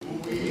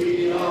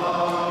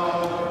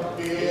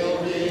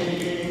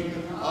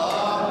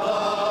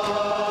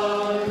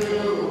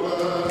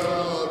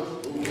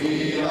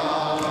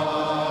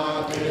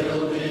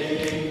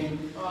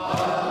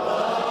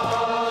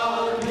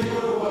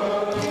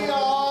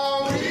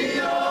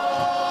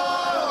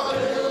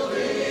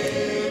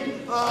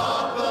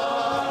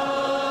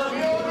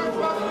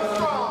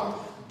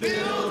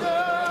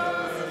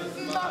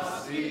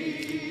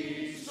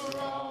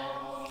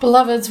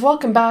Beloveds,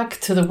 welcome back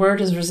to The Word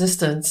is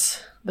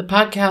Resistance, the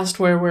podcast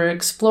where we're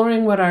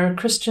exploring what our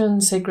Christian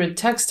sacred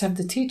texts have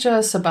to teach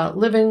us about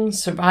living,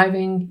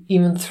 surviving,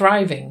 even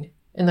thriving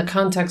in the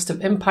context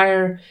of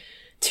empire,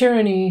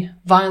 tyranny,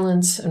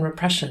 violence, and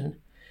repression.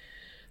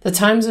 The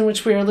times in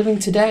which we are living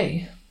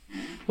today.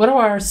 What do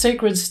our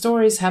sacred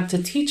stories have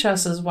to teach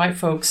us as white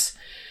folks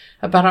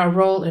about our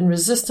role in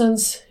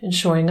resistance, in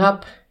showing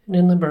up, and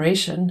in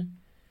liberation?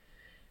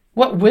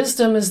 What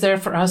wisdom is there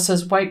for us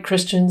as white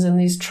Christians in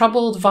these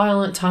troubled,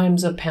 violent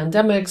times of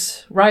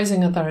pandemics,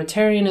 rising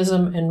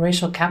authoritarianism, and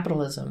racial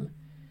capitalism?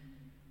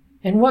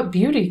 And what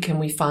beauty can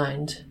we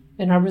find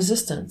in our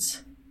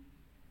resistance?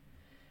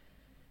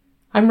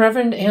 I'm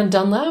Reverend Ann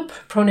Dunlap,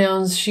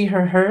 pronouns she,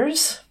 her,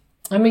 hers.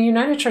 I'm a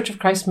United Church of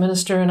Christ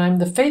minister, and I'm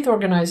the faith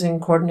organizing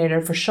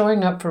coordinator for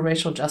Showing Up for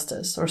Racial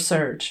Justice, or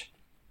SURJ.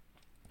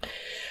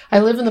 I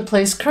live in the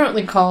place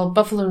currently called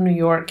Buffalo, New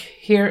York,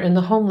 here in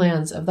the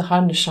homelands of the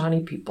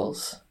Haudenosaunee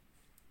peoples.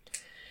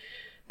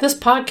 This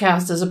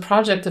podcast is a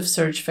project of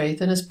SURJ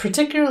Faith and is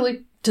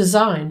particularly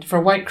designed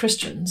for white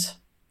Christians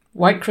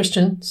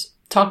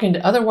talking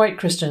to other white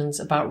Christians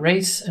about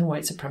race and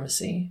white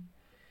supremacy.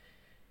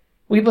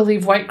 We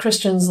believe white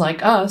Christians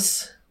like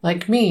us,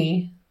 like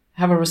me,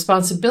 have a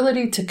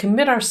responsibility to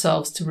commit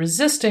ourselves to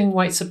resisting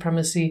white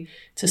supremacy,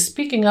 to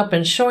speaking up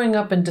and showing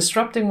up and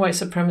disrupting white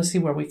supremacy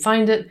where we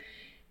find it,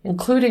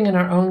 including in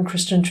our own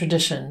Christian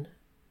tradition,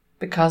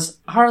 because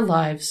our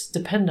lives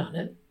depend on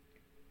it.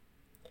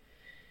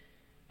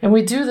 And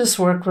we do this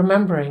work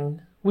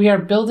remembering we are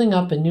building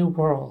up a new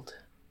world.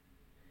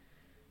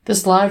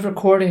 This live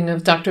recording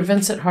of Dr.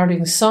 Vincent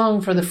Harding's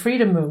Song for the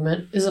Freedom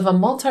Movement is of a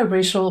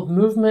multiracial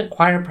movement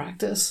choir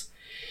practice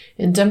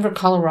in Denver,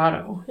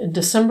 Colorado in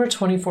December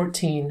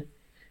 2014,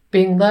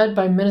 being led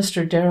by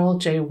Minister Darrell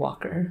J.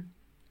 Walker.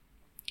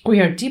 We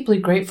are deeply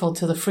grateful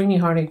to the Freeney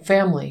Harding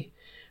family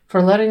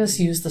for letting us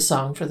use the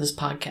song for this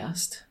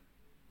podcast.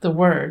 The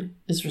word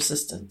is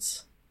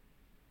resistance.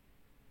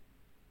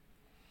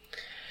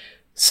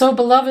 So,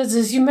 beloveds,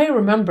 as you may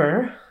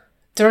remember,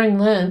 during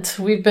Lent,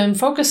 we've been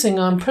focusing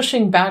on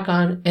pushing back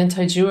on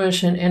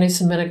anti-Jewish and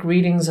anti-Semitic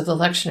readings of the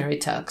lectionary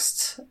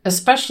texts,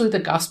 especially the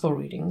gospel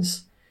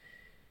readings.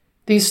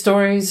 These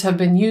stories have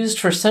been used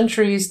for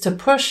centuries to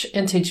push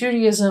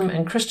anti-Judaism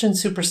and Christian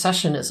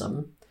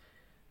supersessionism,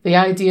 the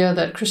idea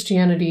that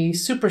Christianity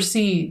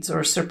supersedes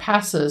or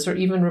surpasses or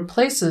even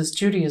replaces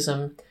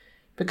Judaism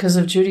because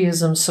of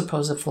Judaism's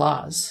supposed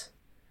flaws.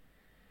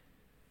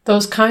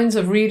 Those kinds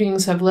of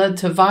readings have led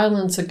to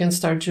violence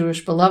against our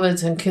Jewish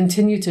beloveds and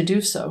continue to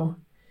do so.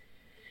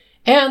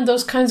 And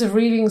those kinds of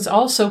readings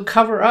also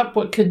cover up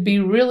what could be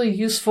really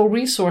useful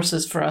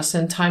resources for us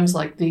in times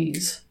like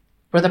these,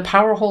 where the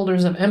power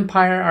holders of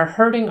empire are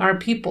hurting our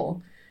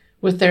people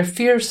with their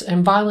fierce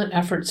and violent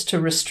efforts to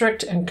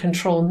restrict and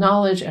control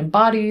knowledge and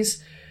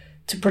bodies,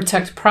 to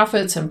protect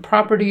profits and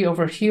property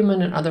over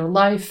human and other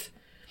life,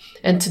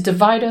 and to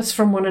divide us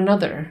from one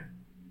another.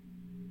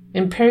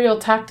 Imperial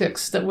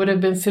tactics that would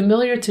have been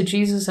familiar to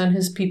Jesus and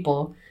his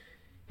people,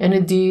 and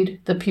indeed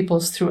the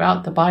peoples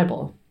throughout the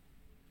Bible.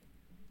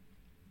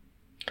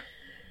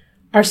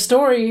 Our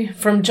story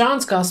from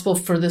John's Gospel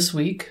for this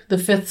week, the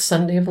 5th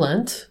Sunday of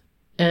Lent,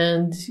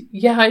 and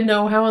yeah, I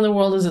know, how in the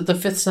world is it the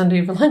 5th Sunday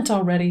of Lent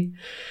already?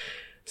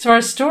 So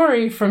our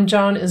story from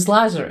John is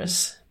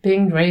Lazarus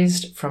being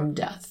raised from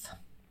death.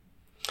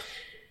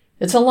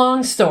 It's a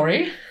long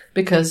story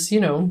because,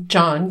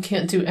 John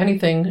can't do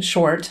anything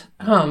short.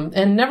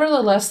 And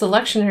nevertheless, the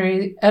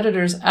lectionary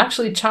editors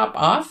actually chop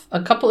off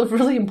a couple of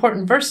really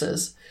important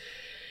verses.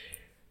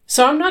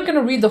 So I'm not going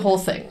to read the whole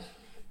thing.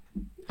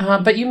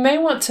 But you may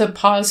want to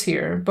pause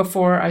here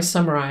before I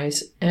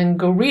summarize and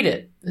go read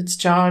it. It's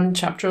John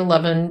chapter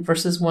 11,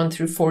 verses 1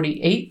 through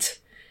 48.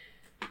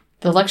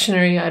 The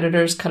lectionary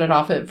editors cut it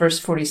off at verse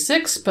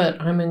 46, but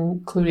I'm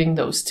including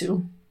those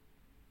two.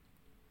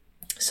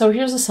 So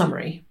here's a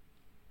summary.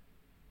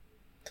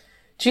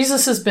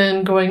 Jesus has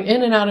been going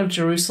in and out of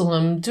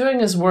Jerusalem,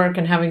 doing his work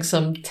and having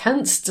some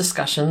tense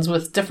discussions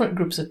with different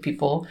groups of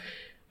people,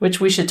 which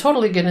we should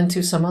totally get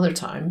into some other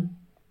time.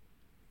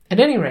 At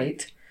any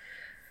rate,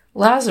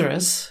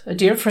 Lazarus, a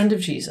dear friend of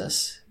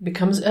Jesus,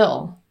 becomes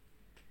ill.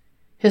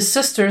 His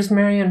sisters,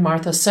 Mary and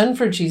Martha, send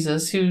for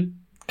Jesus, who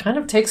kind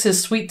of takes his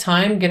sweet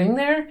time getting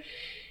there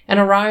and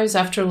arrives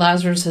after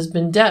Lazarus has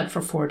been dead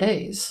for 4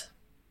 days.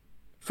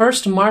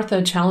 First,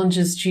 Martha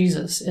challenges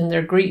Jesus in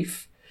their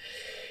grief.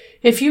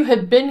 "If you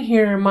had been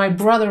here, my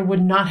brother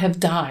would not have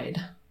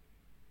died."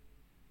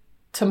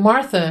 To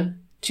Martha,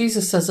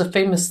 Jesus says a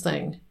famous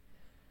thing.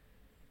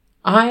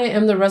 "I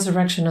am the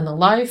resurrection and the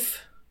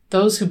life.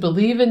 Those who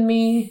believe in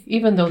me,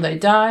 even though they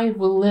die,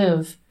 will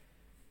live.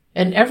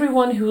 And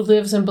everyone who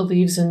lives and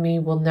believes in me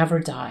will never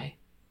die.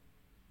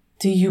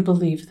 Do you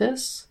believe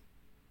this?"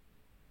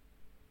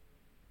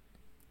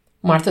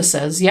 Martha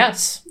says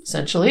yes,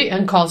 essentially,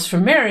 and calls for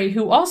Mary,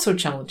 who also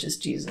challenges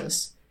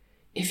Jesus.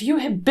 "If you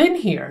had been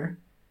here,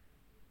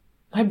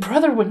 my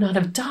brother would not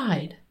have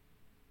died."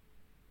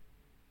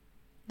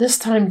 This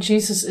time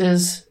Jesus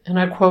is, and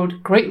I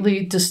quote,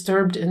 "greatly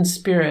disturbed in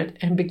spirit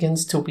and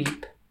begins to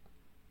weep."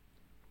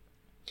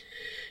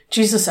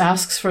 Jesus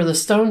asks for the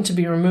stone to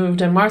be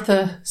removed, and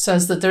Martha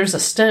says that there's a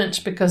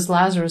stench because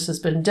Lazarus has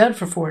been dead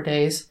for 4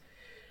 days.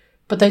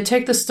 But they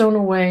take the stone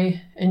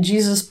away, and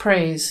Jesus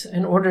prays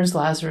and orders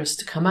Lazarus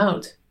to come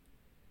out.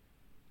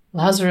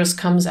 Lazarus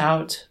comes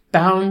out,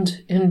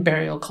 bound in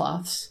burial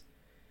cloths,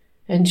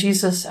 and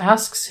Jesus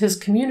asks his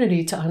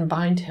community to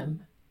unbind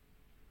him.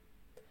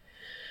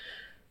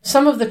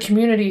 Some of the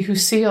community who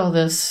see all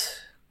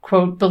this,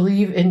 quote,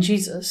 believe in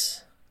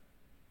Jesus.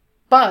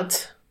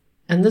 But,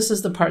 and this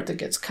is the part that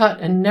gets cut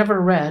and never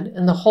read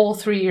in the whole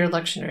 3-year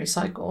lectionary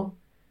cycle,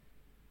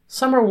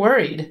 some are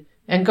worried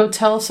and go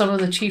tell some of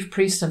the chief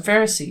priests and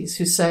Pharisees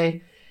who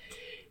say,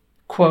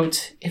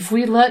 quote, if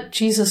we let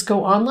Jesus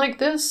go on like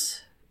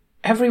this,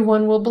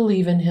 everyone will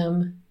believe in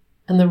him,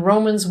 and the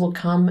Romans will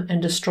come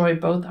and destroy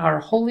both our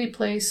holy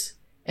place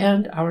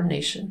and our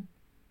nation.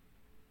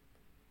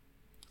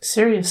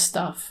 Serious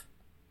stuff.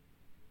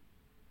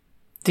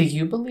 Do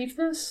you believe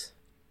this?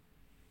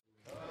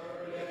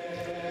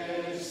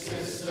 Courage,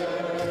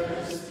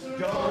 sisters,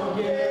 don't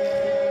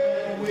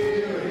get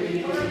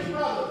weary.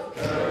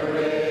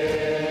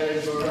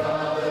 Courage,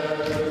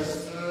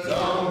 brothers,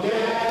 don't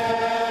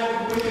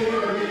get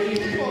weary.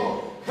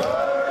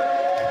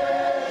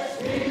 Courage,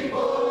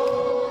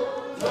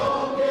 people,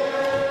 don't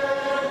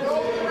get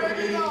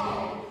weary.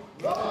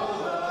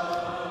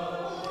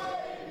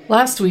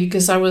 Last week,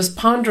 as I was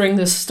pondering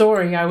this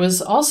story, I was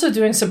also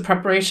doing some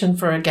preparation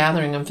for a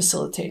gathering I'm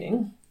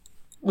facilitating.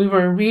 We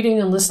were reading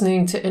and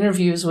listening to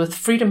interviews with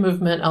Freedom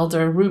Movement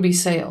elder Ruby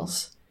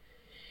Sales.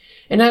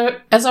 And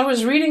as I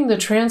was reading the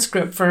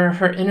transcript for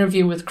her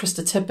interview with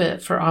Krista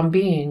Tippett for On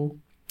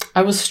Being,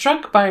 I was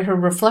struck by her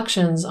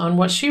reflections on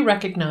what she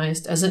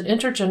recognized as an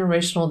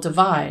intergenerational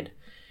divide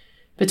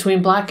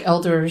between Black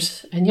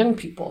elders and young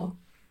people,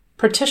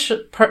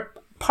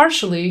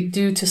 partially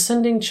due to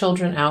sending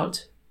children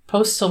out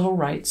post-civil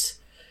rights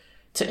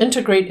to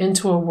integrate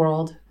into a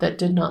world that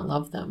did not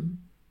love them.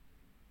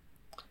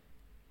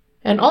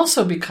 And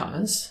also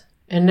because,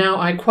 and now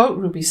I quote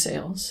Ruby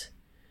Sales,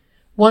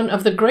 one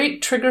of the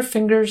great trigger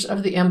fingers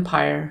of the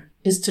empire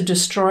is to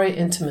destroy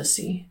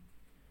intimacy,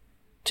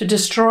 to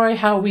destroy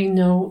how we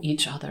know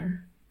each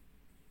other.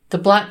 The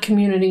Black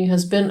community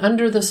has been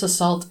under this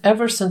assault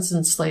ever since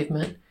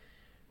enslavement,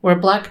 where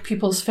Black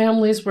people's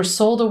families were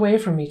sold away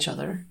from each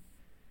other.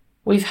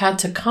 We've had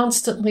to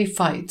constantly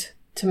fight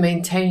to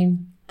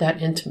maintain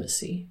that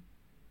intimacy.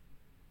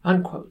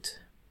 Unquote.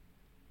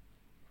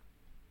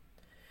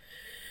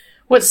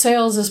 What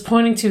Sales is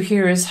pointing to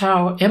here is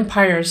how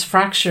empires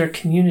fracture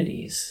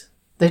communities.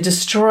 They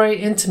destroy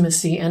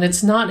intimacy, and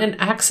it's not an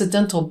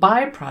accidental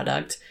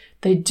byproduct.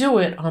 They do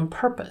it on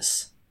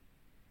purpose.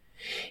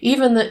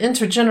 Even the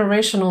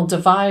intergenerational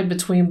divide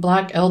between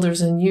Black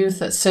elders and youth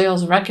that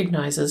Sales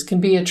recognizes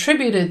can be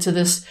attributed to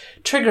this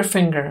trigger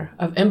finger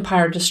of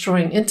empire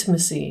destroying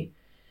intimacy.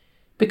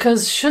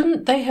 Because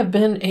shouldn't they have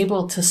been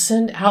able to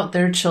send out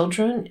their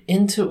children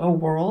into a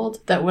world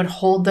that would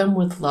hold them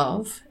with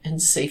love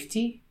and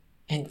safety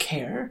and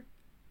care?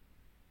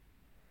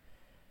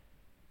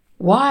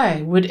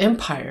 Why would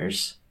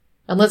empires,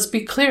 and let's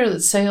be clear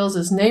that Sales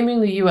is naming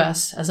the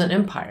U.S. as an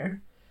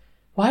empire,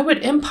 why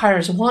would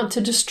empires want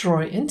to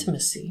destroy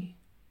intimacy?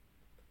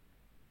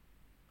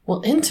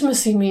 Well,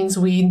 intimacy means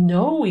we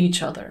know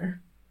each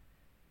other.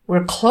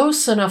 We're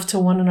close enough to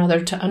one another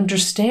to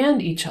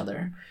understand each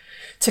other,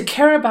 to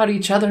care about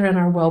each other and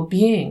our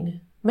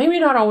well-being. Maybe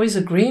not always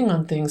agreeing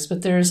on things,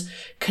 but there's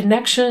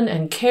connection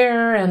and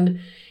care, and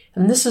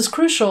this is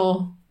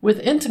crucial, with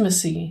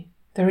intimacy,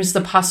 there is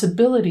the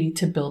possibility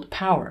to build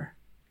power.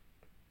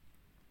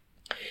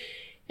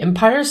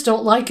 Empires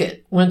don't like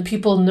it when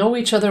people know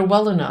each other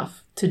well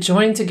enough to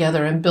join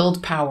together and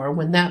build power,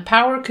 when that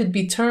power could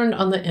be turned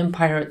on the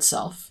empire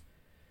itself.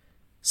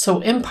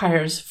 So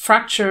empires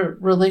fracture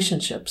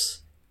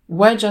relationships,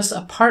 wedge us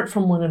apart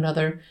from one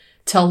another,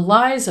 tell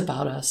lies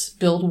about us,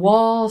 build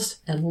walls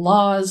and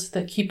laws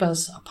that keep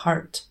us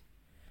apart.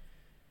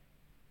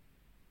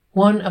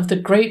 One of the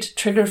great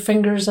trigger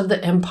fingers of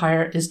the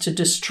empire is to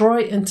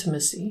destroy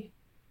intimacy,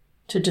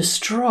 to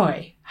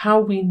destroy how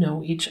we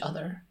know each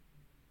other.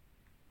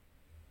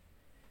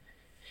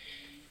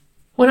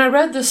 When I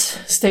read this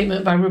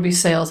statement by Ruby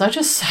Sales, I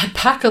just sat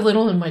back a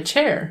little in my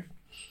chair.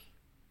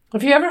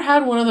 Have you ever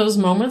had one of those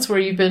moments where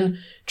you've been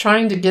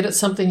trying to get at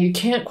something you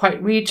can't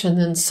quite reach, and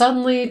then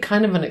suddenly,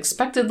 kind of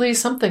unexpectedly,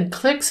 something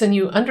clicks and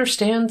you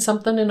understand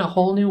something in a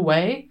whole new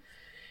way?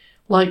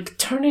 Like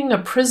turning a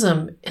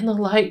prism in the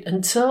light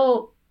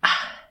until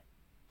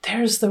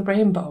there's the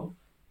rainbow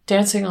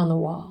dancing on the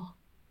wall.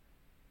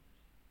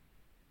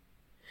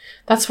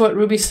 That's what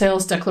Ruby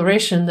Sales'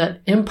 declaration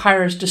that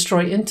empires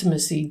destroy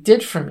intimacy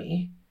did for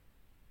me.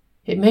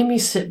 It made me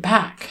sit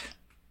back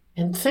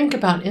and think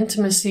about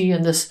intimacy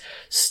and this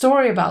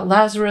story about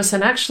Lazarus,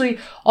 and actually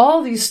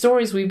all these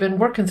stories we've been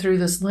working through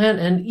this Lent,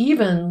 and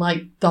even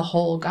like the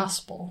whole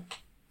gospel.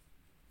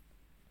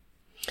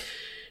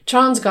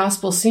 John's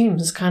gospel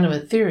seems kind of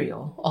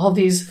ethereal. All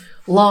these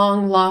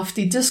long,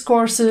 lofty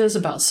discourses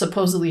about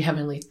supposedly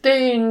heavenly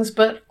things,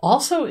 but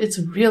also it's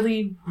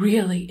really,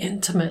 really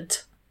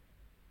intimate.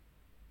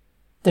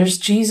 There's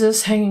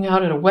Jesus hanging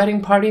out at a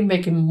wedding party,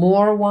 making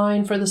more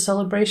wine for the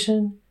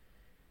celebration.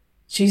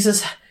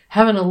 Jesus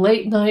having a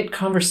late night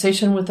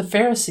conversation with the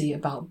Pharisee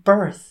about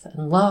birth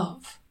and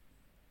love.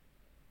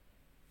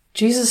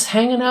 Jesus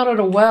hanging out at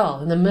a well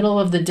in the middle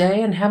of the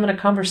day and having a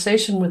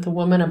conversation with a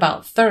woman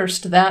about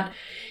thirst that,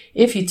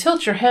 if you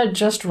tilt your head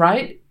just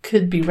right,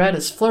 could be read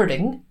as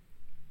flirting.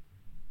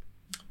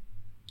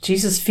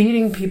 Jesus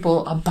feeding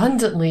people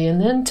abundantly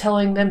and then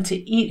telling them to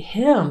eat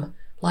him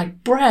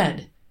like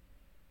bread.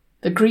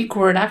 The Greek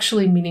word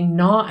actually meaning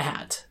gnaw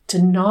at,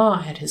 to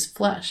gnaw at his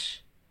flesh.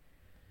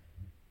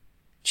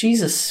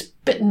 Jesus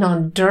spitting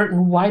on dirt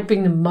and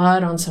wiping the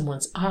mud on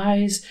someone's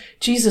eyes.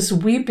 Jesus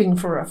weeping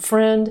for a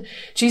friend.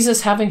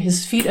 Jesus having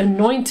his feet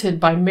anointed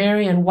by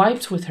Mary and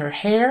wiped with her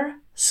hair.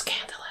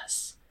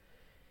 Scandalous.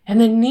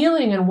 And then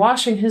kneeling and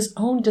washing his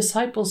own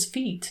disciples'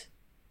 feet.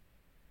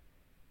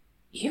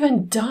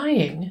 Even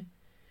dying,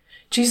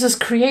 Jesus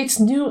creates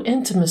new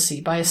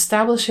intimacy by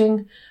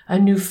establishing a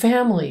new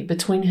family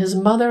between his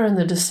mother and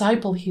the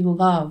disciple he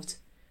loved,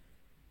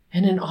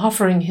 and in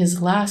offering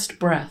his last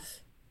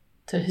breath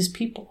to his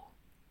people.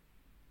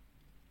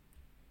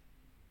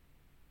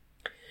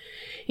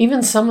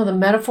 Even some of the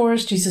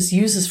metaphors Jesus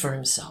uses for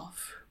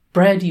himself,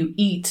 bread you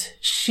eat,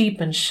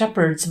 sheep and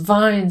shepherds,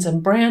 vines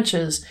and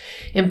branches,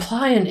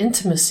 imply an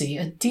intimacy,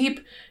 a deep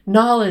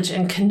knowledge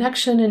and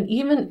connection, and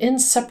even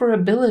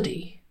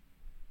inseparability.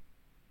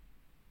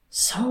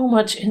 So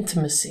much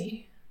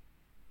intimacy.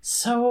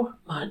 So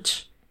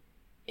much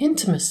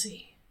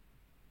intimacy.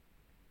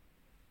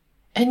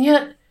 And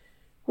yet,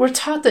 we're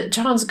taught that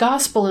John's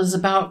gospel is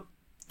about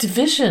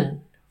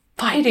division,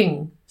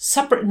 fighting,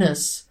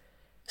 separateness,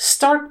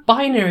 stark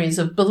binaries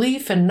of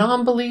belief and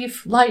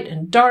non-belief, light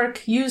and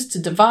dark, used to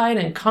divide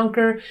and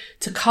conquer,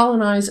 to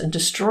colonize and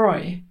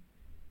destroy.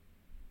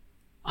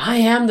 I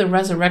am the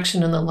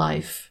resurrection and the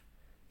life.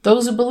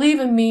 Those who believe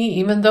in me,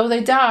 even though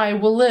they die,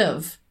 will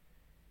live.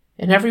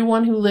 And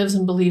everyone who lives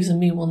and believes in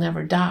me will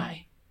never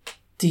die.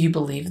 Do you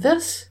believe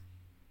this?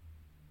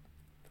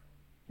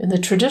 In the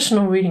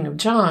traditional reading of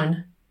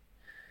John,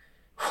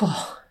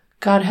 well,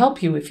 God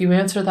help you if you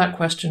answer that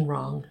question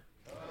wrong.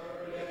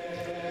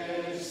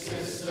 Courage,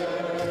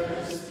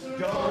 sisters,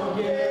 don't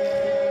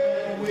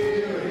get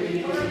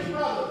weary. Courage,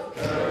 brothers,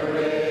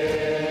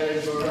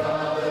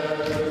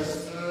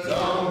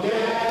 don't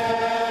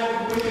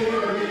get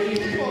weary.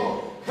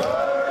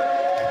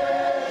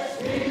 Courage,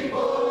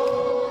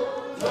 people,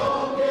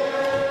 don't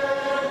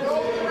get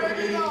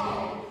weary.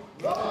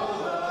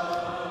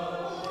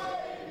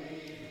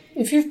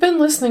 If you've been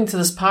listening to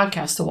this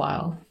podcast a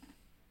while,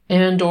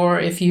 and or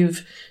if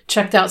you've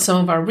checked out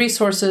some of our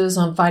resources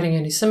on fighting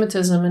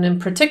anti-Semitism, and in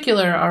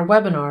particular our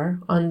webinar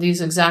on these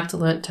exact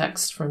Lent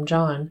texts from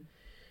John,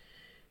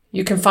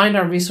 you can find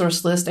our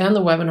resource list and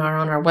the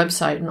webinar on our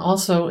website and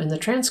also in the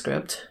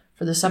transcript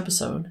for this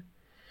episode.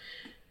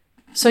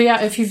 So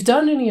yeah, if you've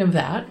done any of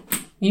that,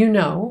 you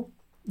know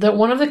that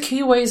one of the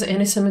key ways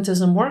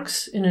anti-Semitism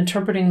works in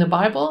interpreting the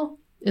Bible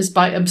is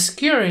by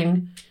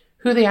obscuring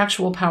who the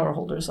actual power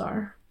holders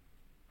are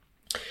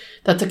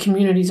that the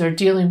communities are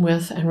dealing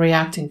with and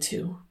reacting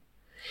to.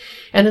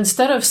 And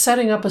instead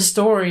setting up a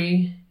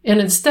story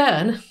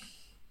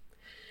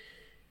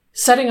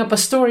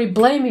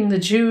blaming the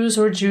Jews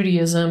or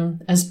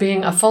Judaism as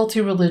being a faulty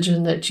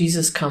religion that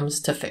Jesus comes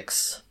to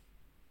fix.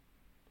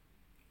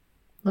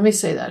 Let me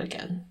say that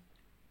again.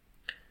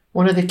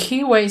 One of the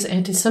key ways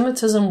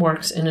anti-Semitism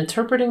works in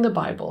interpreting the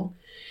Bible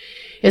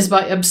is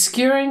by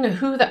obscuring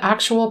who the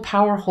actual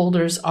power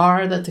holders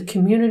are that the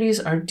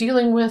communities are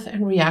dealing with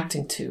and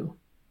reacting to,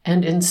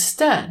 and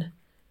instead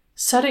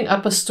setting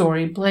up a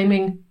story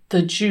blaming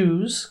the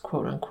Jews,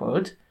 quote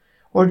unquote,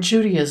 or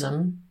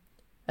Judaism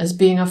as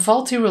being a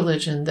faulty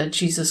religion that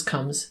Jesus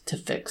comes to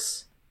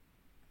fix.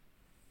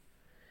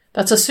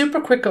 That's a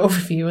super quick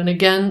overview, and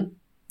again,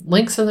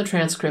 links in the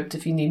transcript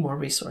if you need more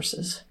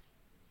resources.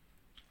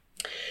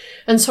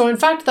 And so, in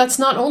fact, that's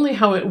not only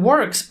how it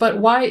works, but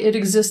why it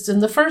exists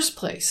in the first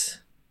place,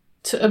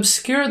 to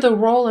obscure the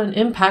role and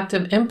impact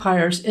of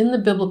empires in the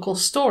biblical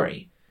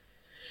story,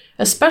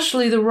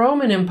 especially the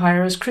Roman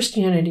Empire as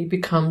Christianity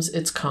becomes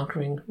its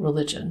conquering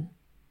religion.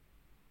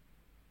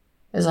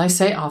 As I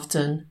say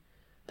often,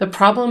 the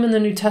problem in the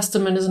New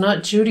Testament is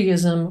not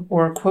Judaism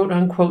or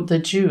quote-unquote the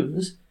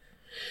Jews.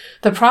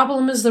 The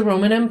problem is the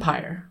Roman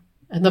Empire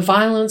and the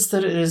violence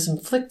that it is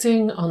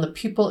inflicting on the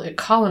people it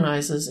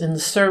colonizes in the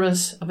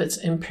service of its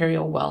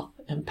imperial wealth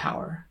and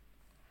power.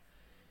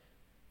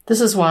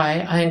 This is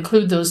why I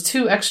include those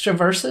 2 extra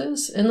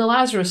verses in the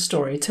Lazarus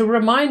story to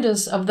remind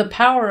us of the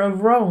power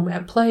of Rome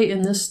at play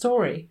in this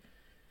story.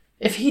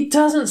 If he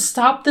doesn't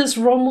stop this,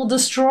 Rome will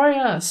destroy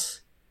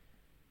us,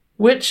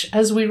 which,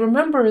 as we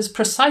remember, is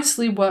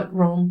precisely what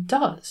Rome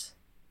does.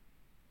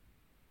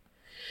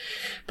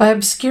 By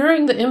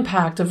obscuring the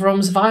impact of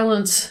Rome's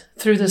violence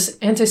through this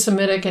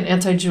anti-Semitic and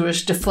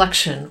anti-Jewish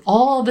deflection,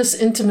 all this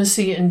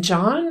intimacy in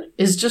John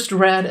is just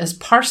read as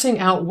parsing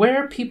out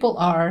where people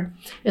are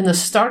in the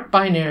stark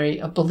binary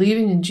of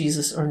believing in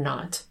Jesus or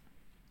not.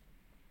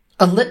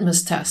 A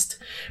litmus test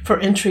for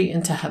entry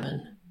into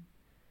heaven.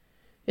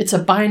 It's a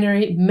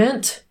binary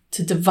meant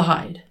to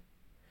divide,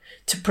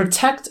 to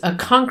protect a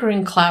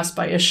conquering class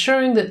by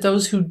assuring that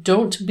those who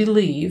don't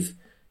believe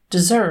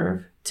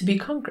deserve to be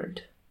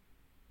conquered.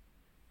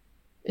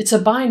 It's a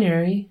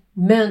binary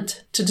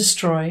meant to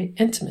destroy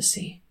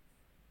intimacy.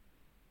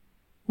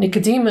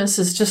 Nicodemus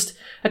is just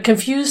a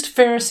confused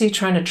Pharisee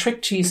trying to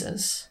trick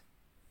Jesus.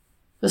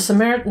 The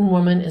Samaritan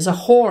woman is a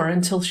whore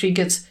until she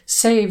gets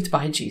saved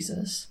by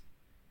Jesus.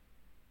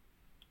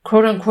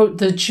 Quote unquote,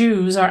 the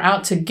Jews are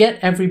out to get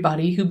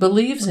everybody who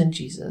believes in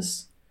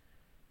Jesus.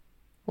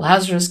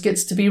 Lazarus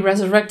gets to be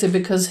resurrected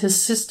because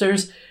his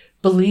sisters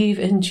believe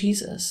in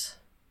Jesus.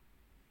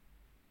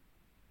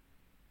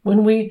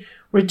 When we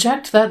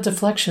reject that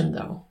deflection,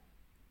 though,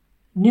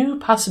 new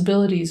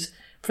possibilities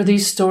for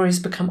these stories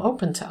become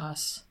open to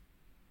us.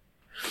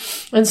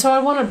 And so I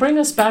want to bring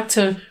us back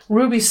to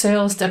Ruby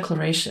Sales'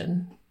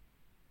 declaration.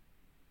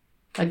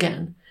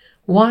 Again,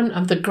 one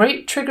of the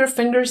great trigger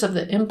fingers of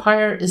the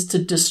empire is to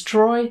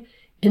destroy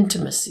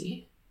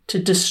intimacy, to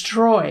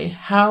destroy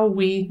how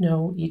we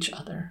know each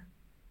other.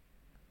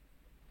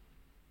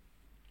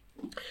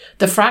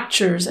 The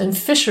fractures and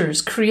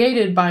fissures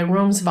created by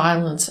Rome's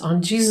violence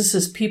on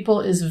Jesus'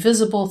 people is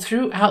visible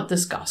throughout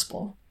this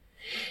gospel.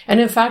 And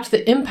in fact,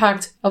 the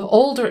impact of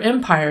older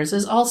empires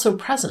is also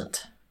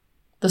present.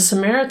 The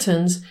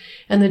Samaritans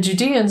and the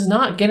Judeans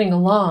not getting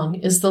along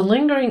is the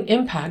lingering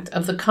impact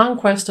of the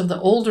conquest of the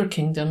older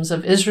kingdoms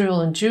of Israel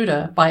and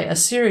Judah by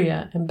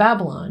Assyria and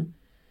Babylon,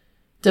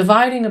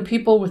 dividing a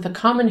people with a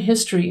common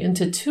history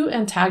into two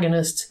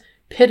antagonists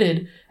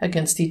pitted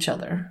against each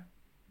other.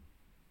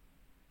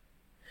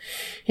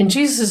 In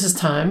Jesus'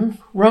 time,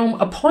 Rome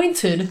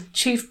appointed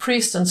chief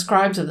priests and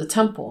scribes of the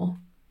temple,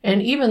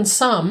 and even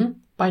some,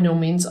 by no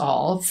means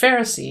all,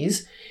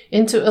 Pharisees,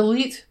 into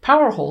elite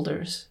power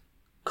holders,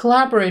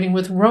 collaborating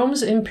with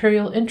Rome's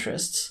imperial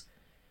interests,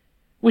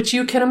 which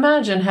you can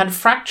imagine had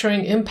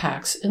fracturing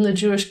impacts in the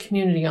Jewish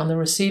community on the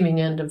receiving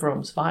end of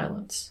Rome's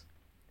violence.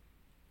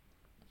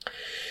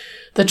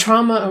 The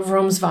trauma of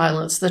Rome's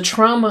violence, the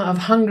trauma of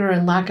hunger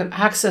and lack of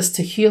access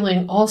to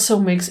healing also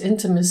makes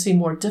intimacy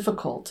more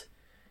difficult,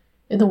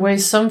 in the way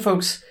some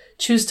folks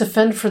choose to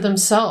fend for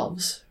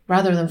themselves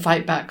rather than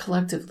fight back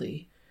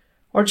collectively,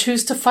 or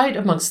choose to fight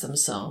amongst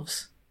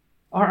themselves,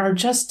 or are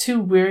just too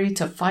weary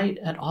to fight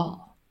at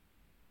all.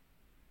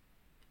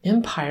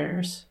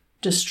 Empires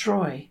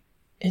destroy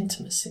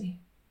intimacy.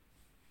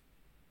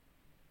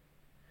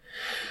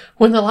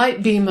 When the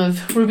light beam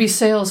of Ruby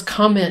Sales'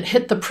 comment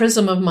hit the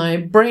prism of my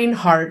brain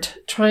heart,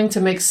 trying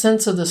to make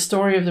sense of the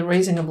story of the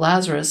raising of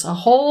Lazarus, a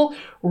whole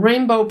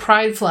rainbow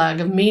pride flag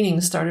of meaning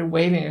started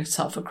waving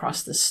itself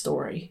across this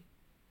story.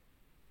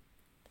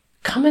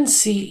 Come and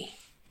see.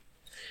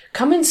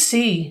 Come and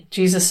see,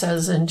 Jesus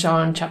says in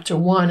John chapter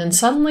 1, and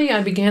suddenly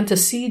I began to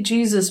see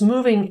Jesus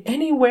moving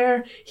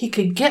anywhere he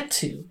could get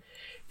to.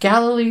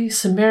 Galilee,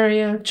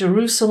 Samaria,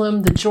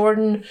 Jerusalem, the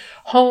Jordan,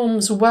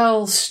 homes,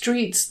 wells,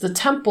 streets, the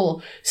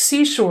temple,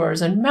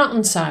 seashores, and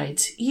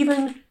mountainsides,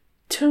 even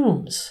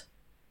tombs,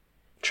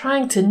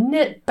 trying to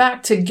knit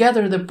back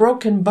together the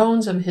broken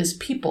bones of his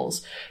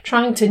peoples,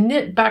 trying to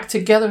knit back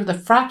together the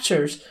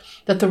fractures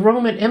that the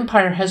Roman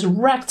Empire has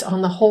wrecked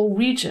on the whole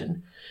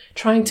region,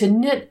 trying to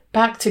knit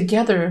back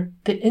together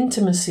the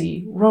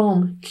intimacy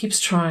Rome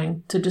keeps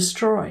trying to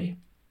destroy.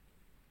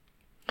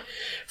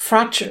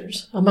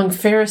 Fractures among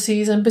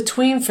Pharisees and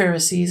between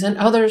Pharisees and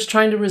others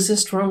trying to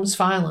resist Rome's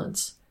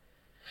violence.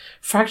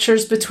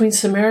 Fractures between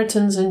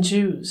Samaritans and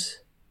Jews.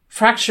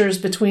 Fractures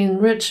between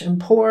rich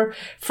and poor.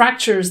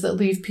 Fractures that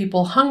leave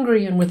people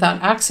hungry and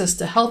without access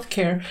to health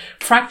care.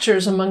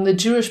 Fractures among the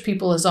Jewish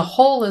people as a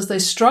whole as they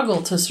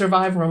struggle to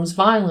survive Rome's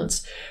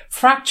violence.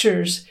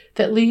 Fractures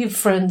that leave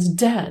friends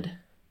dead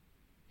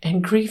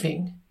and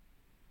grieving.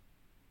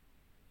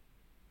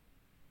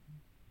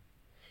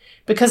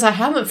 Because I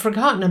haven't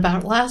forgotten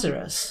about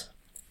Lazarus.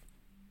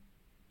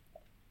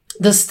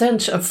 The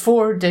stench of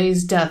 4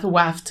 days' death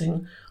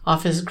wafting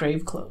off his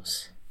grave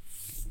clothes.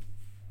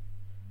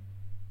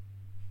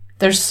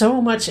 There's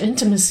so much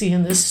intimacy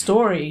in this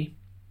story.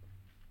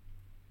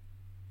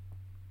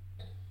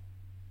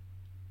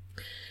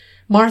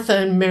 Martha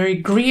and Mary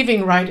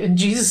grieving right in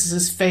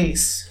Jesus'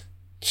 face.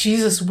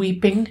 Jesus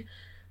weeping,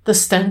 the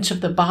stench of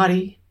the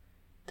body,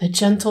 the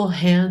gentle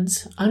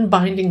hands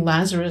unbinding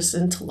Lazarus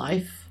into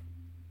life.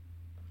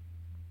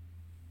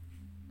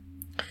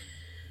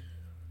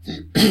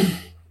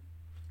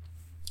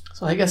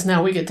 So I guess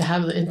now we get to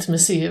have the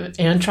intimacy of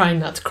Anne trying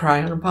not to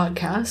cry on a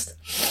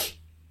podcast.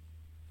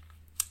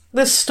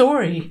 This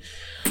story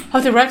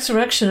of the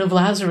resurrection of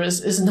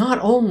Lazarus is not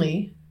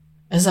only,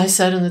 as I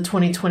said in the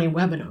 2020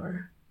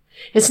 webinar,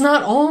 it's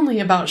not only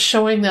about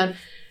showing that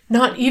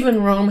not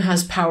even Rome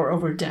has power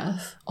over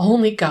death,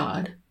 only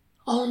God,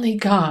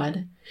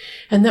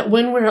 and that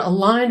when we're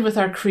aligned with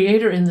our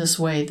Creator in this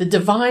way, the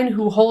divine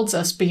who holds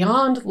us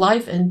beyond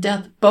life and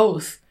death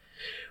both,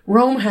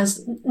 Rome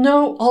has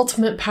no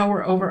ultimate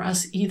power over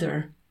us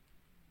either.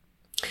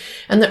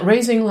 And that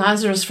raising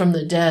Lazarus from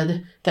the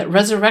dead, that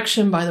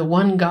resurrection by the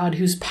one God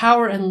whose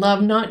power and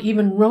love not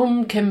even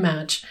Rome can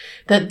match,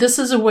 that this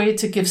is a way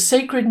to give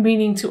sacred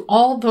meaning to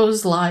all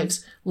those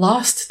lives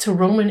lost to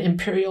Roman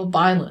imperial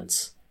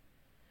violence.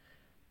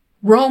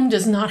 Rome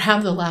does not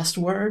have the last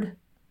word.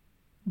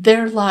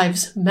 Their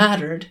lives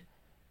mattered.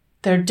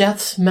 Their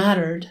deaths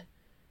mattered.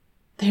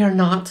 They are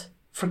not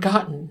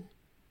forgotten.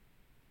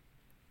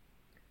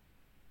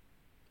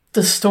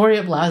 The story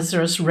of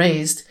Lazarus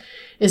raised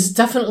is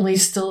definitely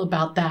still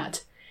about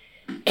that.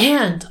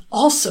 And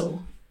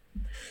also,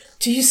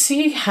 do you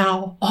see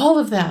how all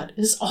of that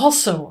is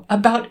also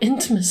about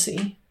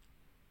intimacy?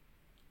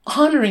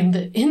 Honoring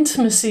the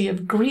intimacy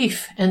of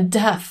grief and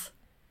death,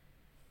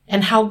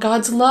 and how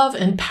God's love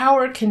and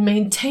power can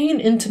maintain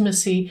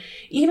intimacy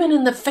even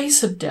in the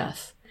face of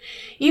death,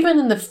 even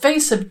in the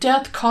face of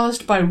death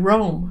caused by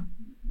Rome.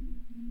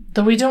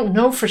 Though we don't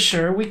know for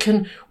sure, we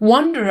can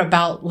wonder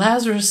about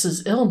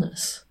Lazarus's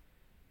illness.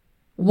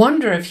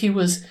 Wonder if he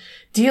was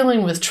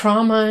dealing with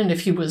trauma and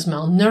if he was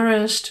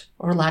malnourished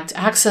or lacked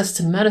access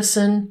to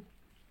medicine.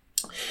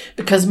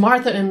 Because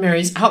Martha and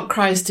Mary's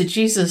outcries to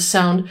Jesus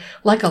sound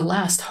like a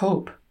last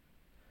hope.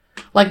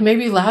 Like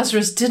maybe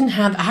Lazarus didn't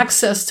have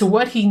access to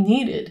what he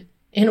needed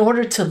in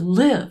order to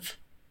live.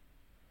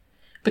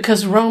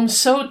 Because Rome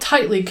so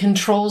tightly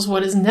controls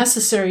what is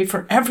necessary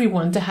for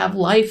everyone to have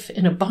life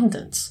in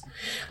abundance.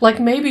 Like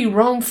maybe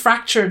Rome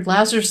fractured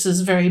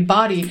Lazarus's very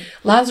body,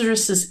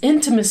 Lazarus's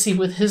intimacy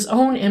with his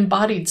own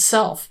embodied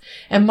self.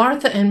 And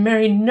Martha and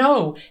Mary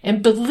know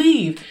and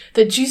believe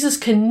that Jesus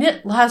can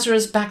knit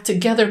Lazarus back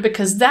together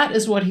because that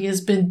is what he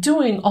has been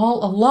doing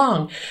all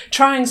along,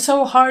 trying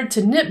so hard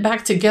to knit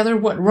back together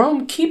what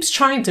Rome keeps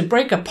trying to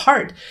break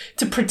apart,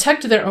 to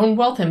protect their own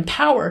wealth and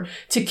power,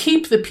 to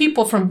keep the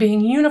people from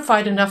being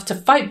unified enough to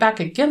fight back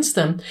against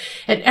them.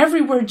 And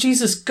everywhere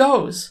Jesus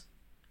goes,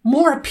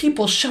 more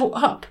people show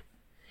up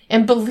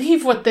and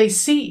believe what they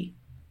see.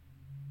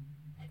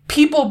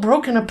 People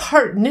broken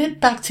apart, knit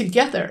back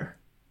together.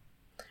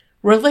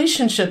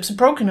 Relationships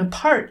broken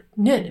apart,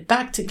 knit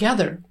back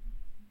together.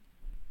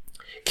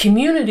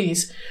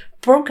 Communities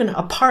broken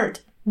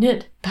apart,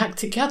 knit back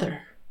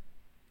together.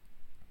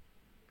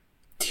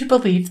 Do you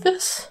believe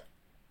this?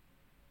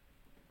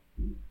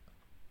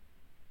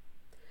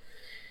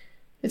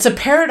 It's a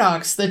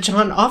paradox that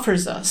John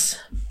offers us.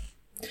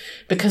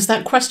 Because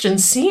that question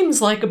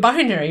seems like a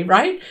binary,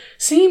 right?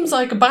 Seems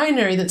like a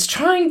binary that's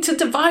trying to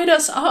divide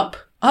us up.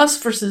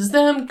 Us versus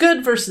them,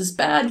 good versus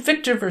bad,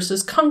 victor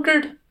versus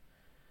conquered.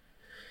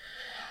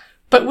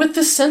 But with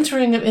this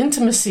centering of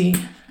intimacy,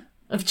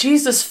 of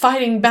Jesus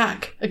fighting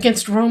back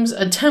against Rome's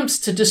attempts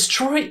to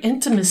destroy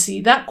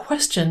intimacy, that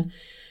question,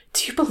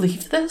 do you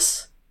believe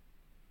this?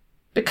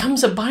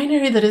 Becomes a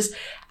binary that is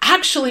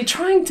actually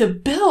trying to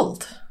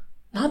build,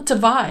 not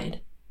divide.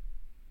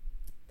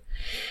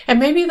 And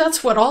maybe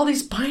that's what all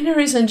these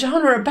binaries in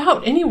John are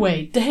about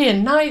anyway. Day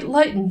and night,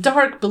 light and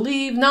dark,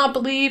 believe, not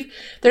believe.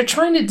 They're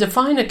trying to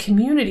define a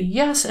community,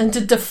 yes, and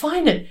to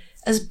define it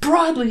as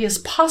broadly as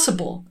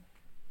possible.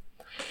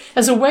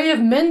 As a way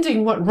of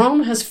mending what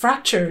Rome has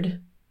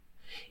fractured.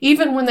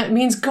 Even when that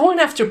means going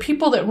after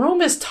people that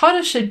Rome has taught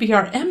us should be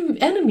our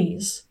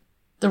enemies.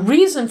 The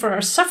reason for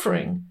our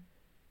suffering.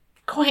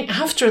 Going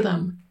after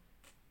them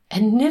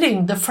and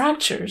knitting the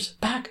fractures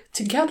back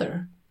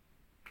together.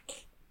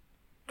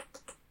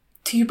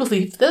 Do you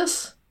believe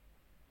this?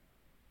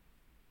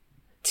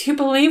 Do you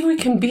believe we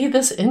can be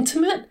this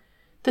intimate,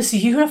 this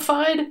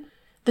unified,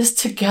 this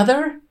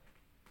together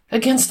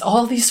against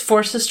all these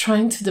forces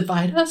trying to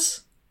divide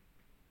us?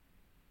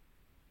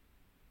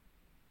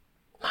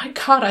 My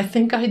God, I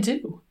think I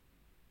do.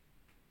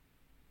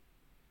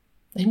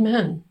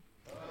 Amen.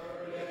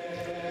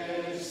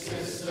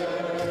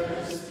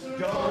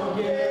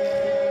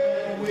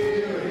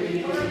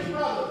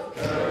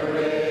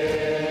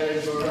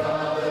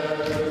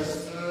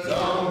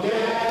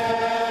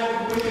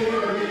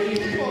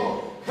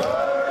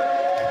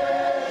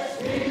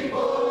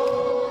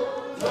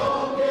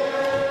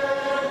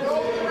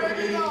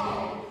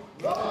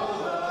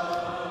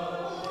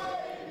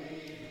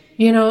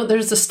 You know,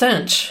 there's a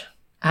stench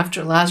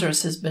after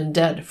Lazarus has been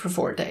dead for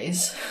 4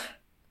 days.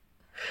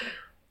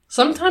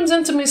 Sometimes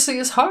intimacy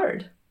is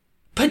hard.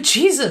 But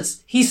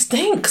Jesus, he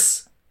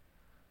stinks.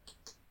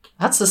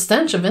 That's the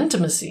stench of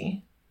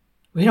intimacy.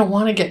 We don't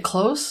want to get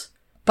close,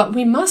 but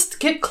we must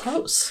get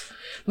close.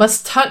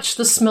 Must touch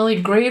the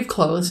smelly grave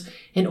clothes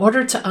in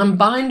order to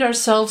unbind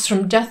ourselves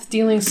from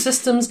death-dealing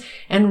systems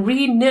and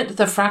re-knit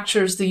the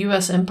fractures the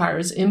U.S. empire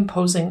is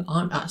imposing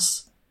on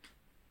us.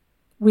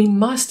 We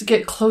must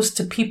get close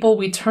to people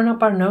we turn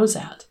up our nose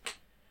at.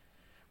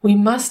 We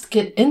must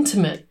get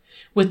intimate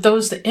with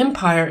those the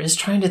empire is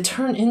trying to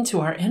turn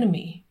into our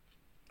enemy.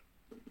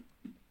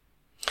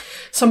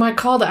 So my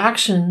call to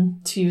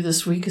action to you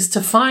this week is to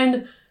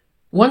find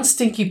one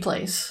stinky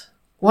place,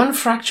 one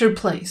fractured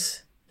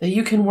place that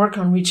you can work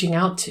on reaching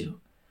out to,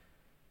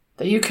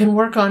 that you can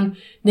work on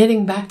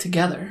knitting back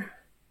together.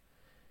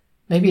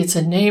 Maybe it's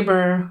a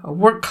neighbor, a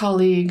work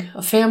colleague,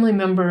 a family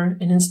member,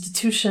 an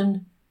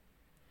institution.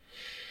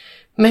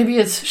 Maybe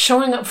it's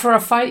showing up for a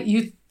fight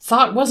you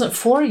thought wasn't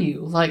for you,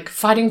 like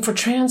fighting for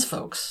trans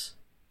folks.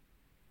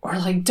 Or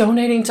like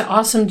donating to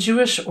awesome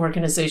Jewish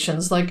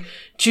organizations like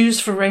Jews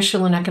for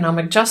Racial and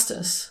Economic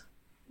Justice.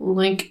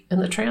 Link in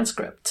the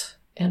transcript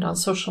and on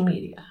social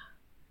media.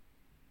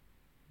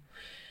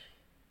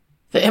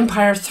 The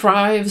empire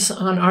thrives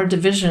on our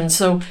division,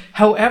 so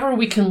however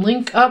we can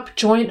link up,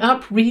 join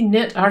up,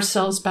 re-knit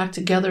ourselves back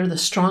together, the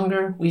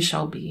stronger we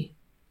shall be.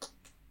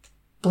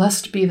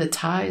 Blessed be the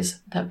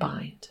ties that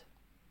bind.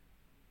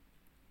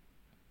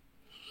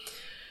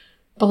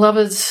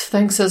 Beloveds,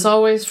 thanks as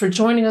always for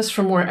joining us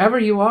from wherever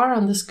you are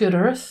on this good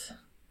earth.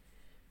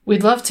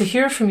 We'd love to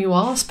hear from you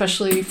all,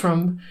 especially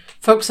from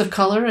folks of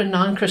color and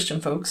non-Christian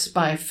folks,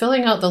 by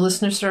filling out the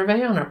listener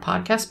survey on our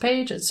podcast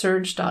page at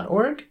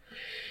surge.org.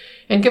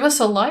 And give us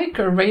a like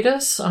or rate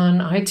us on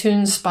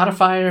iTunes,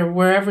 Spotify, or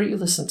wherever you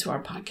listen to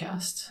our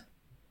podcast.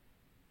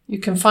 You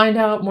can find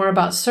out more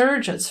about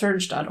Surge at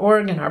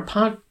surge.org, and our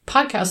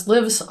podcast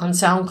lives on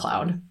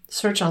SoundCloud.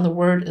 Search on the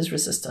word is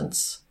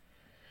resistance.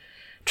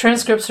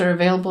 Transcripts are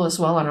available as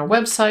well on our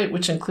website,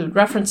 which include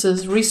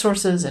references,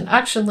 resources, and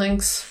action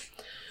links.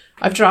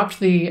 I've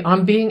dropped the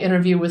On Being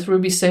interview with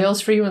Ruby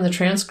Sales for you in the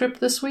transcript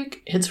this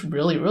week. It's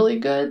really, really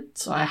good,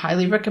 so I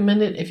highly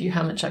recommend it if you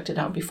haven't checked it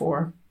out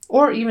before,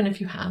 or even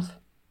if you have.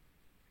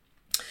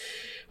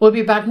 We'll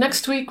be back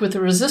next week with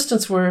a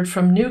resistance word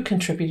from new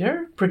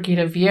contributor,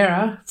 Brigitte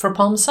Vieira, for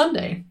Palm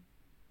Sunday.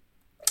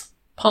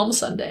 Palm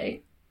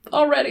Sunday.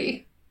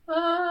 Already.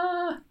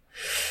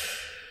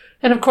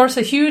 And of course,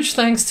 a huge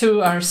thanks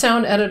to our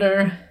sound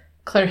editor,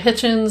 Claire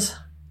Hitchens,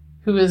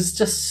 who is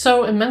just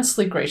so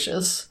immensely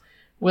gracious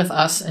with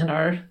us and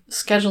our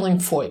scheduling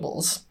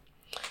foibles.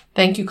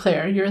 Thank you,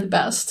 Claire. You're the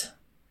best.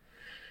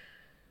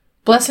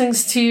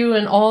 Blessings to you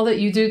in all that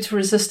you do to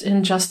resist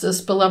injustice,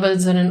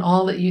 beloveds, and in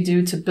all that you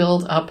do to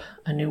build up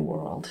a new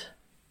world.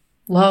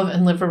 Love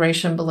and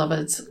liberation,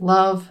 beloveds.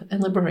 Love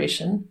and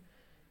liberation.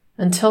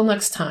 Until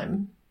next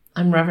time,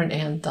 I'm Reverend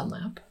Ann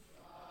Dunlap.